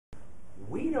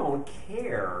we don't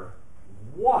care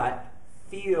what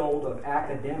field of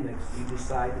academics you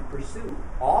decide to pursue.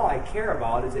 All I care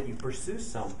about is that you pursue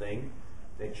something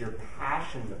that you're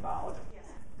passionate about.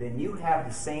 Then you have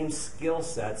the same skill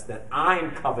sets that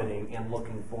I'm coveting and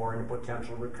looking for in a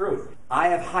potential recruit. I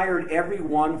have hired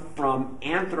everyone from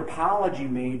anthropology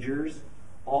majors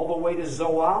all the way to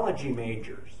zoology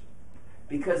majors,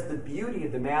 because the beauty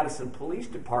of the Madison Police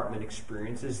Department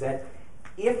experience is that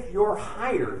if you're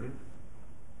hired,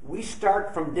 we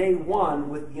start from day one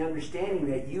with the understanding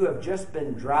that you have just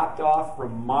been dropped off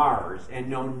from Mars and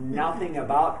know nothing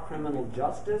about criminal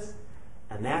justice,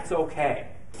 and that's okay.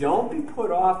 Don't be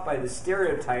put off by the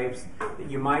stereotypes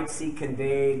that you might see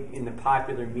conveyed in the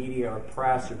popular media or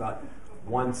press about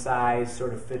one size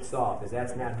sort of fits all, because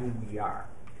that's not who we are.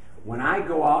 When I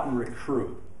go out and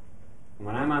recruit,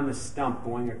 when I'm on the stump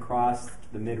going across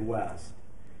the Midwest,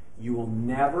 you will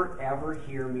never ever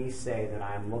hear me say that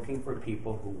I'm looking for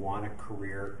people who want a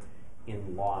career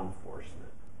in law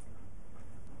enforcement.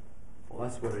 Well,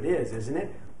 that's what it is, isn't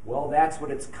it? Well, that's what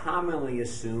it's commonly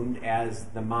assumed as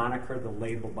the moniker, the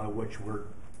label by which we're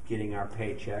getting our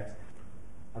paychecks.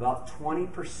 About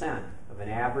 20% of an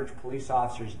average police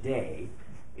officer's day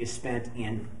is spent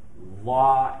in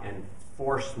law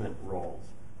enforcement roles.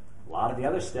 A lot of the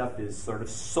other stuff is sort of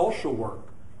social work,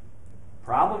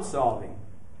 problem solving,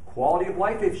 quality of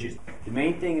life issues. The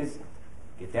main thing is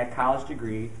get that college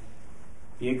degree,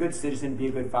 be a good citizen, be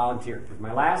a good volunteer. Because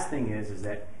my last thing is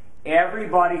that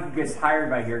everybody who gets hired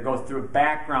by here goes through a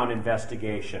background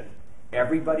investigation.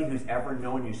 Everybody who's ever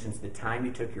known you since the time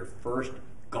you took your first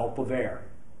gulp of air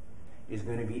is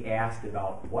going to be asked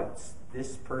about what's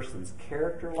this person's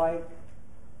character like,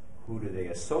 who do they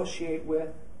associate with,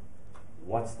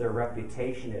 what's their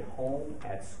reputation at home,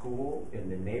 at school,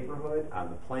 in the neighborhood, on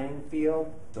the playing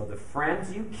field. So the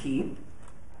friends you keep,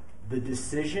 the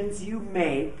decisions you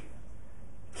make,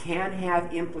 can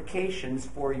have implications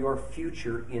for your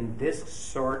future in this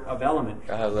sort of element.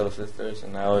 I have little sisters,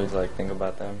 and I always think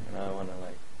about them, and I want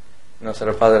to set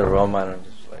a positive role model and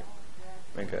just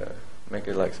make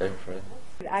it safer for them.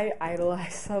 I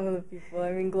idolize some of the people.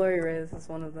 I mean, Gloria Reyes is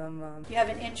one of them. You have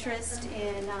an interest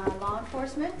in law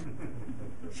enforcement?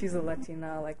 She's a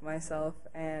Latina like myself,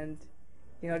 and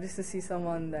just to see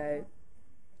someone that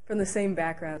from the same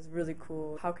background is really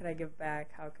cool. How can I give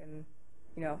back? How can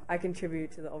I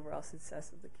contribute to the overall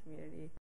success of the community?